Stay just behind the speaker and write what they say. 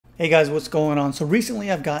Hey guys, what's going on? So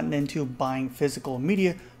recently I've gotten into buying physical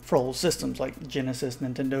media for old systems like Genesis,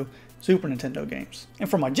 Nintendo, Super Nintendo games. And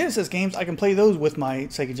for my Genesis games, I can play those with my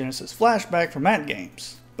Sega Genesis flashback from that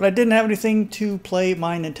games. But I didn't have anything to play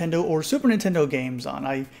my Nintendo or Super Nintendo games on.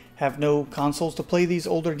 I have no consoles to play these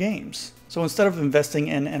older games. So instead of investing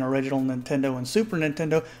in an original Nintendo and Super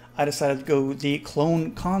Nintendo, I decided to go the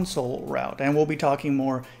clone console route. And we'll be talking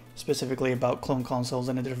more specifically about clone consoles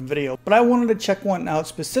in a different video, but I wanted to check one out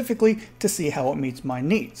specifically to see how it meets my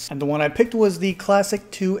needs. And the one I picked was the Classiq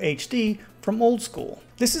II HD from Old Skool.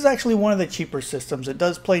 This is actually one of the cheaper systems. It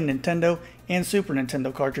does play Nintendo and Super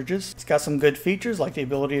Nintendo cartridges. It's got some good features like the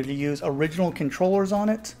ability to use original controllers on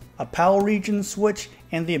it, a PAL region switch,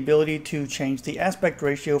 and the ability to change the aspect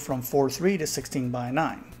ratio from 4:3 to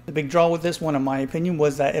 16:9. The big draw with this one, in my opinion,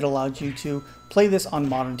 was that it allowed you to play this on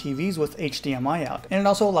modern TVs with HDMI out, and it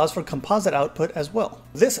also allows for composite output as well.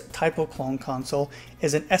 This type of clone console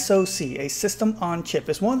is an SoC, a system on chip.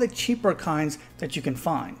 It's one of the cheaper kinds that you can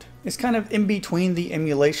find. It's kind of in between the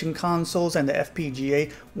emulation consoles and the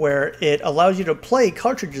FPGA, where it allows you to play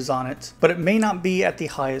cartridges on it, but it may not be at the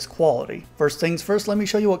highest quality. First things first, let me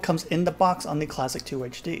show you what comes in the box on the Classiq II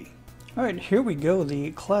HD. Alright, here we go,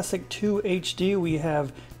 the Classiq II HD. We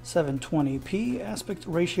have 720p, aspect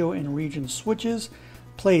ratio and region switches,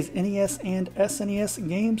 plays NES and SNES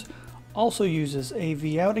games, also uses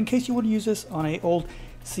AV out in case you want to use this on an old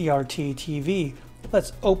CRT TV.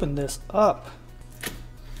 Let's open this up.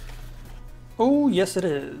 Oh, yes it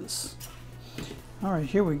is. Alright,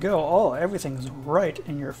 here we go. Oh, everything's right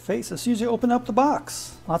in your face as soon as you open up the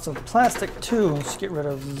box. Lots of plastic too. Let's get rid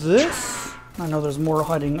of this. I know there's more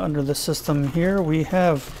hiding under the system here. We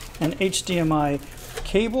have an HDMI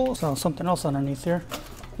cable, so something else underneath here.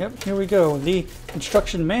 Yep, here we go. The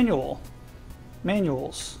instruction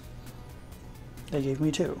manuals. They gave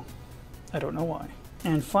me two. I don't know why.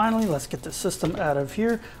 And finally, let's get the system out of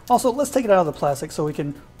here. Also, let's take it out of the plastic so we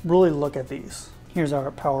can really look at these. Here's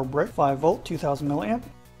our power brick, 5 volt, 2000 milliamp.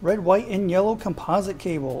 Red, white, and yellow composite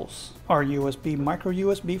cables. Our USB, micro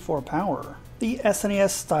USB for power. The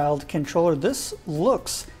SNES styled controller. This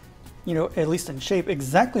looks, at least in shape,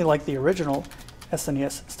 exactly like the original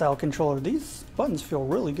SNES style controller. These buttons feel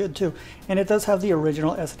really good too. And it does have the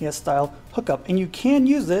original SNES style hookup. And you can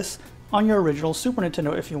use this on your original Super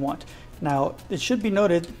Nintendo if you want. Now, it should be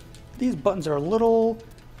noted, these buttons are a little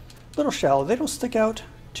shallow. They don't stick out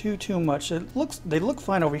too much. They look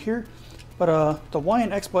fine over here, but the Y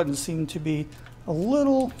and X buttons seem to be a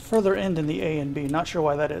little further in than the A and B. Not sure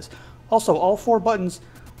why that is. Also, all 4 buttons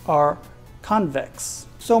are convex,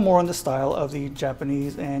 so more in the style of the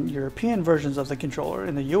Japanese and European versions of the controller.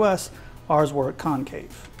 In the US, ours were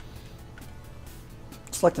concave.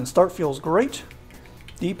 Select and start feels great.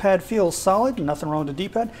 D-pad feels solid, nothing wrong with the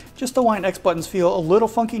D-pad. Just the Y and X buttons feel a little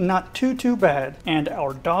funky, not too bad. And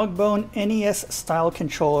our Dogbone NES style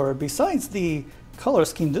controller, besides the color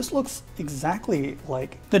scheme, this looks exactly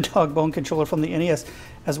like the Dogbone controller from the NES,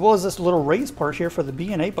 as well as this little raised part here for the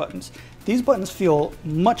B and A buttons. These buttons feel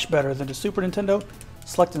much better than the Super Nintendo.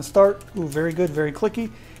 Select and start, ooh, very good, very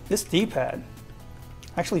clicky. This D-pad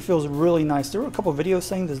actually feels really nice. There were a couple videos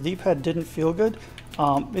saying this D-pad didn't feel good.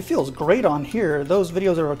 It feels great on here. Those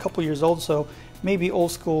videos are a couple years old, so maybe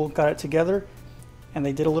Old Skool got it together and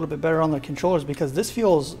they did a little bit better on their controllers, because this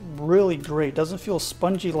feels really great. Doesn't feel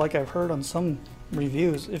spongy like I've heard on some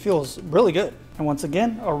reviews. It feels really good. And once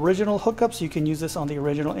again, original hookups. You can use this on the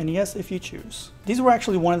original NES if you choose. These were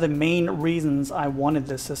actually one of the main reasons I wanted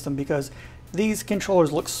this system, because these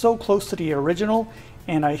controllers look so close to the original,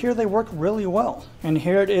 and I hear they work really well. And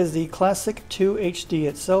here it is, the Classiq II HD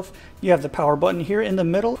itself. You have the power button here in the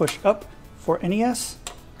middle. Push up for NES,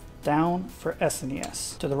 down for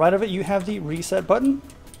SNES. To the right of it, you have the reset button.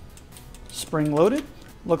 Spring loaded.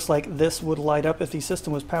 Looks like this would light up if the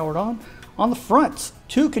system was powered on. On the front,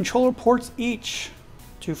 2 controller ports each.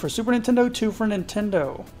 2 for Super Nintendo, 2 for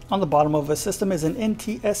Nintendo. On the bottom of the system is an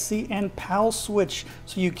NTSC and PAL switch,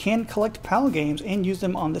 so you can collect PAL games and use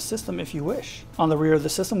them on the system if you wish. On the rear of the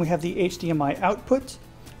system, we have the HDMI output,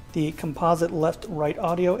 the composite left-right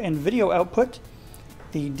audio and video output,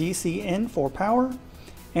 the DC in for power,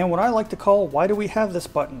 and what I like to call, why do we have this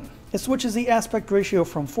button? It switches the aspect ratio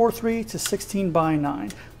from 4:3 to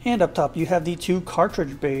 16:9. And up top you have the 2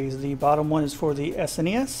 cartridge bays. The bottom one is for the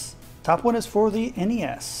SNES, top one is for the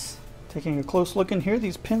NES. Taking a close look in here,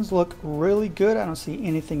 these pins look really good. I don't see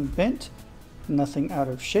anything bent, nothing out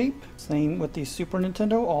of shape. Same with the Super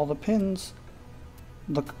Nintendo, all the pins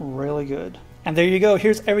look really good. And there you go,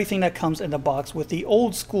 here's everything that comes in the box with the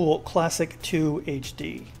Old Skool Classiq II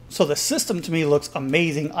HD. So the system to me looks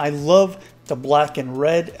amazing. I love the black and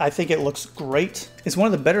red. I think it looks great. It's one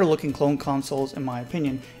of the better looking clone consoles in my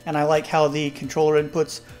opinion, and I like how the controller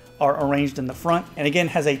inputs are arranged in the front, and again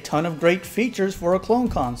has a ton of great features for a clone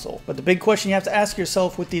console. But the big question you have to ask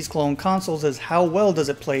yourself with these clone consoles is how well does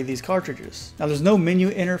it play these cartridges? Now there's no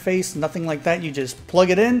menu interface, nothing like that. You just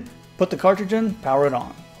plug it in, put the cartridge in, power it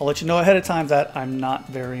on. I'll let you know ahead of time that I'm not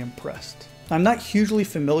very impressed. I'm not hugely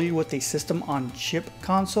familiar with the system on chip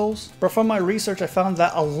consoles, but from my research I found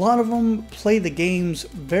that a lot of them play the games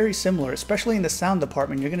very similar, especially in the sound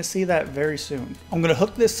department. You're going to see that very soon. I'm going to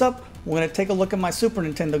hook this up. We're going to take a look at my Super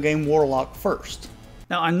Nintendo game Warlock first.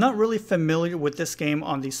 Now I'm not really familiar with this game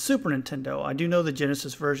on the Super Nintendo. I do know the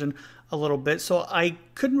Genesis version a little bit, so I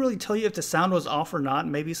couldn't really tell you if the sound was off or not.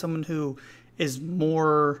 Maybe someone who is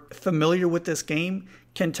more familiar with this game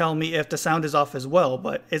can tell me if the sound is off as well,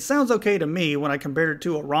 but it sounds okay to me when I compare it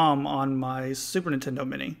to a ROM on my Super Nintendo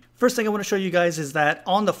Mini. First thing I want to show you guys is that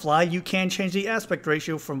on the fly you can change the aspect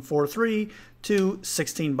ratio from 4:3 to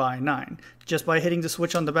 16:9. Just by hitting the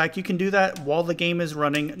switch on the back you can do that while the game is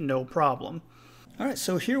running, no problem. Alright,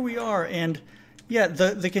 so here we are, and yeah,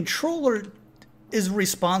 the controller is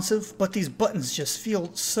responsive, but these buttons just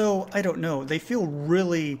feel so, I don't know, they feel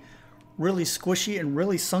really squishy and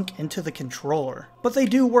really sunk into the controller. But they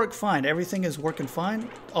do work fine. Everything is working fine.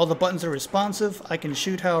 All the buttons are responsive. I can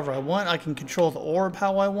shoot however I want. I can control the orb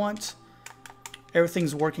how I want.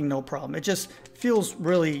 Everything's working no problem. It just feels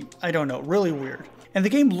really, I don't know, really weird. And the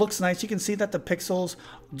game looks nice. You can see that the pixels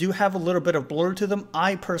do have a little bit of blur to them.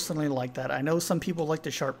 I personally like that. I know some people like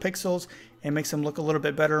the sharp pixels. It makes them look a little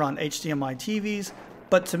bit better on HDMI TVs.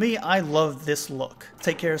 But to me, I love this look.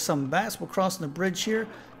 Take care of some bats. We're crossing the bridge here.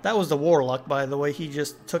 That was the Warlock, by the way. He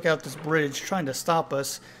just took out this bridge trying to stop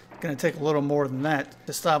us. It's going to take a little more than that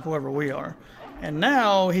to stop whoever we are. And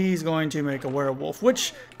now he's going to make a werewolf,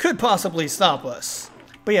 which could possibly stop us.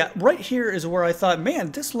 But yeah, right here is where I thought,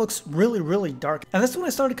 man, this looks really dark. And that's when I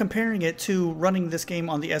started comparing it to running this game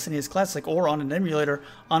on the SNES Classic or on an emulator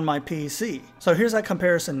on my PC. So here's that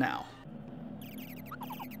comparison now.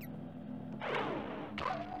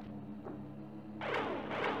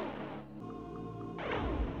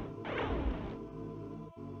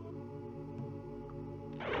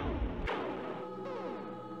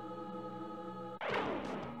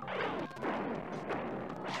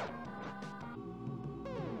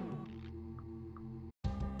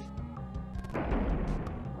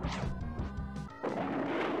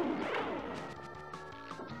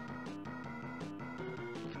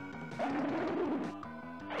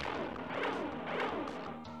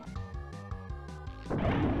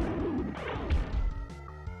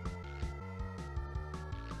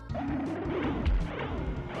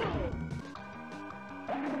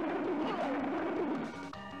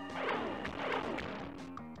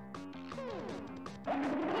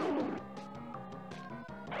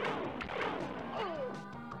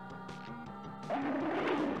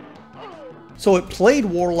 So it played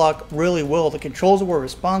Warlock really well. The controls were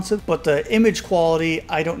responsive, but the image quality,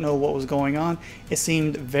 I don't know what was going on. It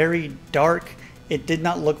seemed very dark. It did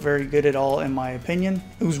not look very good at all in my opinion.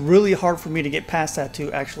 It was really hard for me to get past that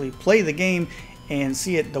to actually play the game and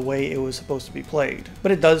see it the way it was supposed to be played.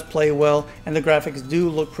 But it does play well, and the graphics do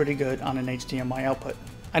look pretty good on an HDMI output.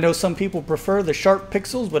 I know some people prefer the sharp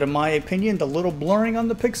pixels, but in my opinion, the little blurring on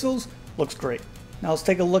the pixels looks great. Now let's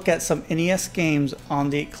take a look at some NES games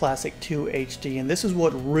on the Classiq II HD, and this is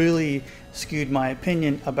what really skewed my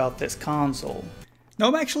opinion about this console. Now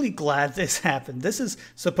I'm actually glad this happened. This is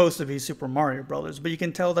supposed to be Super Mario Brothers, but you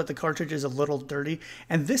can tell that the cartridge is a little dirty,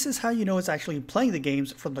 and this is how you know it's actually playing the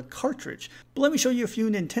games from the cartridge. But let me show you a few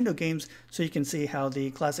Nintendo games so you can see how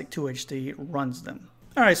the Classiq II HD runs them.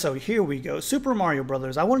 Alright, so here we go. Super Mario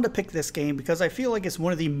Brothers. I wanted to pick this game because I feel like it's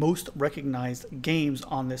one of the most recognized games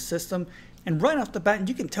on this system. And right off the bat,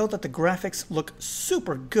 you can tell that the graphics look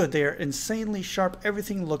super good. They are insanely sharp.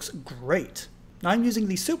 Everything looks great. Now I'm using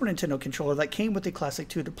the Super Nintendo controller that came with the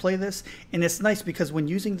Classiq II to play this, and it's nice because when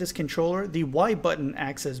using this controller, the Y button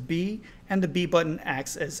acts as B and the B button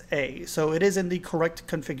acts as A. So it is in the correct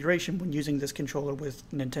configuration when using this controller with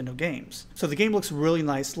Nintendo games. So the game looks really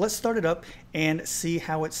nice. Let's start it up and see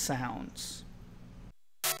how it sounds.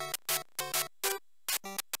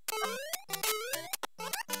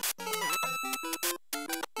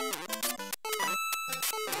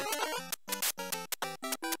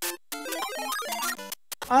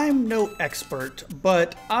 I'm no expert,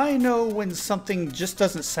 but I know when something just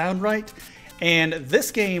doesn't sound right, and this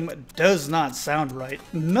game does not sound right.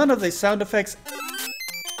 None of the sound effects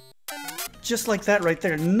just like that right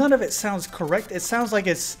there. None of it sounds correct. It sounds like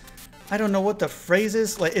it's, I don't know what the phrase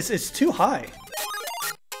is, like it's too high.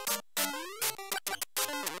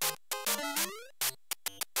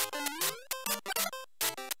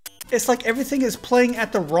 It's like everything is playing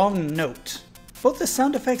at the wrong note. Both the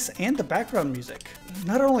sound effects and the background music.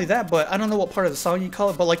 Not only that, but I don't know what part of the song you call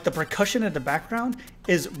it, but like the percussion in the background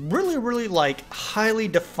is really like highly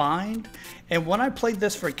defined. And when I played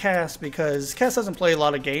this for Cass, because Cass doesn't play a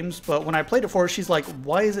lot of games, but when I played it for her, she's like,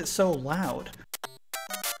 why is it so loud?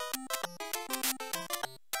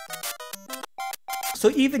 So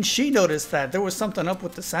even she noticed that there was something up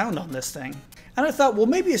with the sound on this thing. And I thought, well,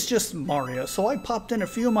 maybe it's just Mario. So I popped in a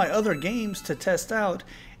few of my other games to test out.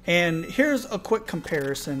 And here's a quick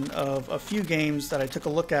comparison of a few games that I took a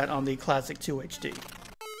look at on the Classiq II HD.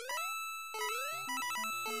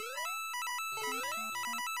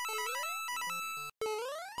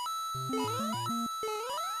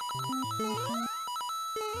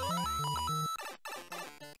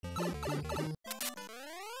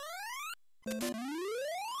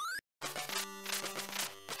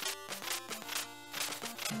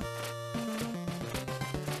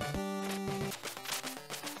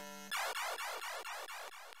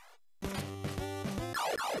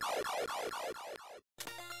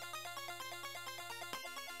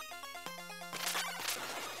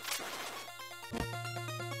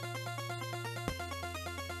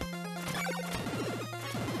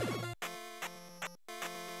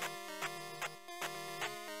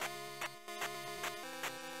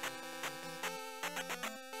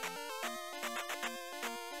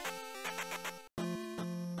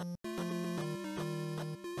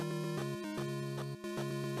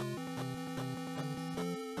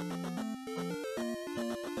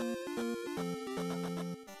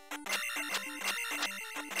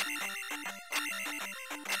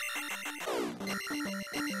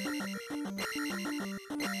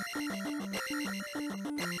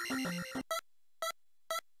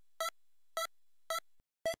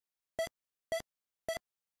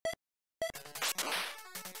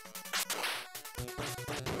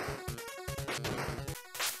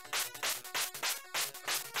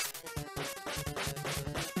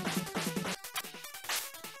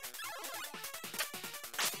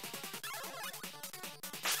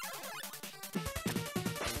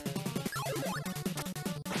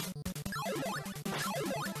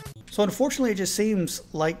 So unfortunately, it just seems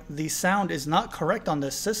like the sound is not correct on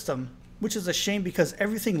this system, which is a shame because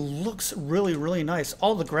everything looks really nice.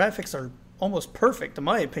 All the graphics are almost perfect in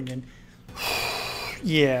my opinion.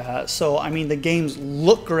 Yeah, so I mean the games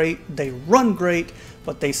look great, they run great,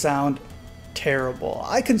 but they sound terrible.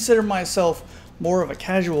 I consider myself more of a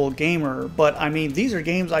casual gamer, but I mean these are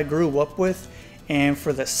games I grew up with, and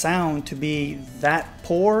for the sound to be that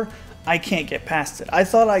poor, I can't get past it. I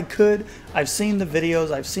thought I could. I've seen the videos,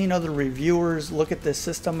 I've seen other reviewers look at this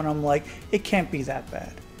system, and I'm like, it can't be that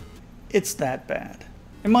bad. It's that bad.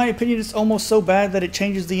 In my opinion, it's almost so bad that it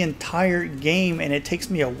changes the entire game and it takes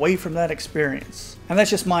me away from that experience. And that's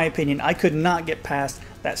just my opinion. I could not get past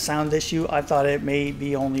that sound issue. I thought it may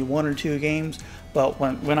be only 1 or 2 games, but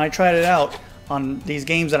when I tried it out on these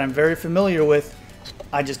games that I'm very familiar with,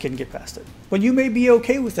 I just couldn't get past it. But you may be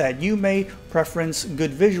okay with that. You may preference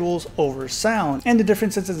good visuals over sound, and the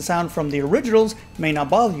differences in sound from the originals may not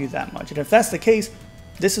bother you that much. And if that's the case,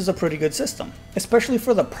 this is a pretty good system, especially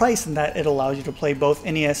for the price in that it allows you to play both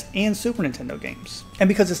NES and Super Nintendo games. And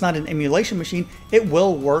because it's not an emulation machine, it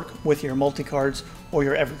will work with your multi-cards or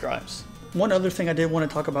your EverDrives. One other thing I did want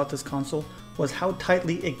to talk about this console was how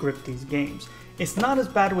tightly it gripped these games. It's not as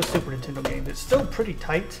bad with Super Nintendo games. It's still pretty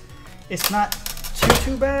tight. It's not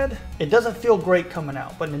too bad. It doesn't feel great coming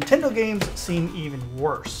out, but Nintendo games seem even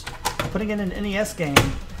worse. Putting in an NES game,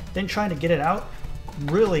 then trying to get it out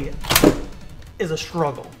really is a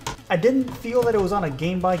struggle. I didn't feel that it was on a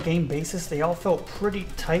game-by-game basis. They all felt pretty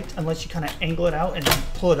tight unless you kind of angle it out and then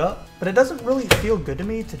pull it up. But it doesn't really feel good to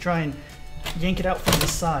me to try and yank it out from the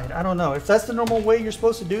side. I don't know. If that's the normal way you're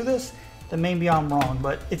supposed to do this, then maybe I'm wrong.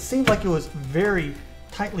 But it seemed like it was very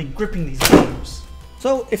tightly gripping these games.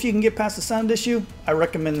 So if you can get past the sound issue, I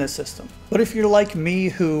recommend this system. But if you're like me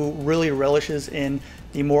who really relishes in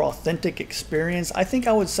the more authentic experience, I think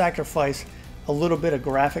I would sacrifice a little bit of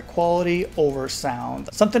graphic quality over sound.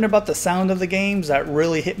 Something about the sound of the games that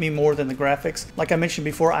really hit me more than the graphics. Like I mentioned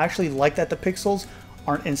before, I actually like that the pixels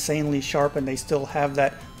aren't insanely sharp and they still have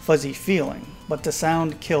that fuzzy feeling, but the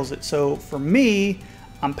sound kills it. So for me,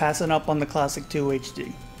 I'm passing up on the Classiq II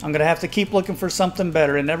HD. I'm gonna have to keep looking for something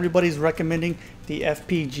better, and everybody's recommending the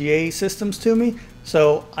FPGA systems to me,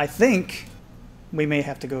 so I think we may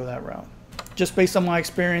have to go that route. Just based on my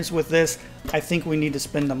experience with this, I think we need to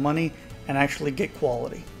spend the money, and actually get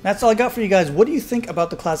quality. That's all I got for you guys. What do you think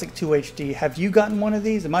about the Classiq II HD? Have you gotten one of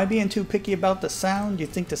these? Am I being too picky about the sound? Do you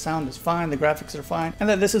think the sound is fine, the graphics are fine, and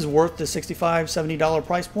that this is worth the $65, $70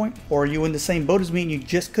 price point? Or are you in the same boat as me and you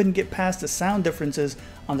just couldn't get past the sound differences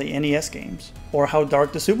on the NES games? Or how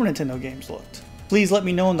dark the Super Nintendo games looked? Please let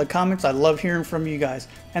me know in the comments. I love hearing from you guys.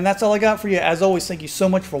 And that's all I got for you. As always, thank you so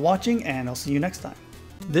much for watching, and I'll see you next time.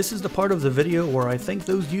 This is the part of the video where I thank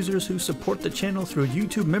those users who support the channel through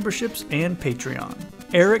YouTube memberships and Patreon.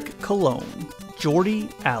 Eric Cologne, Jordy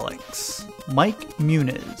Alex, Mike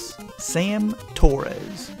Muniz, Sam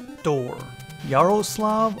Torres, Dor,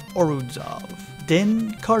 Yaroslav Orudzov,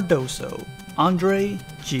 Den Cardoso, Andre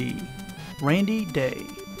G, Randy Day,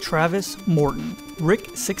 Travis Morton,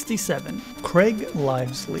 Rick67, Craig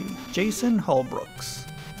Livesley, Jason Hallbrooks,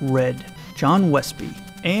 Red, John Westby,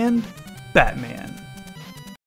 and Batman.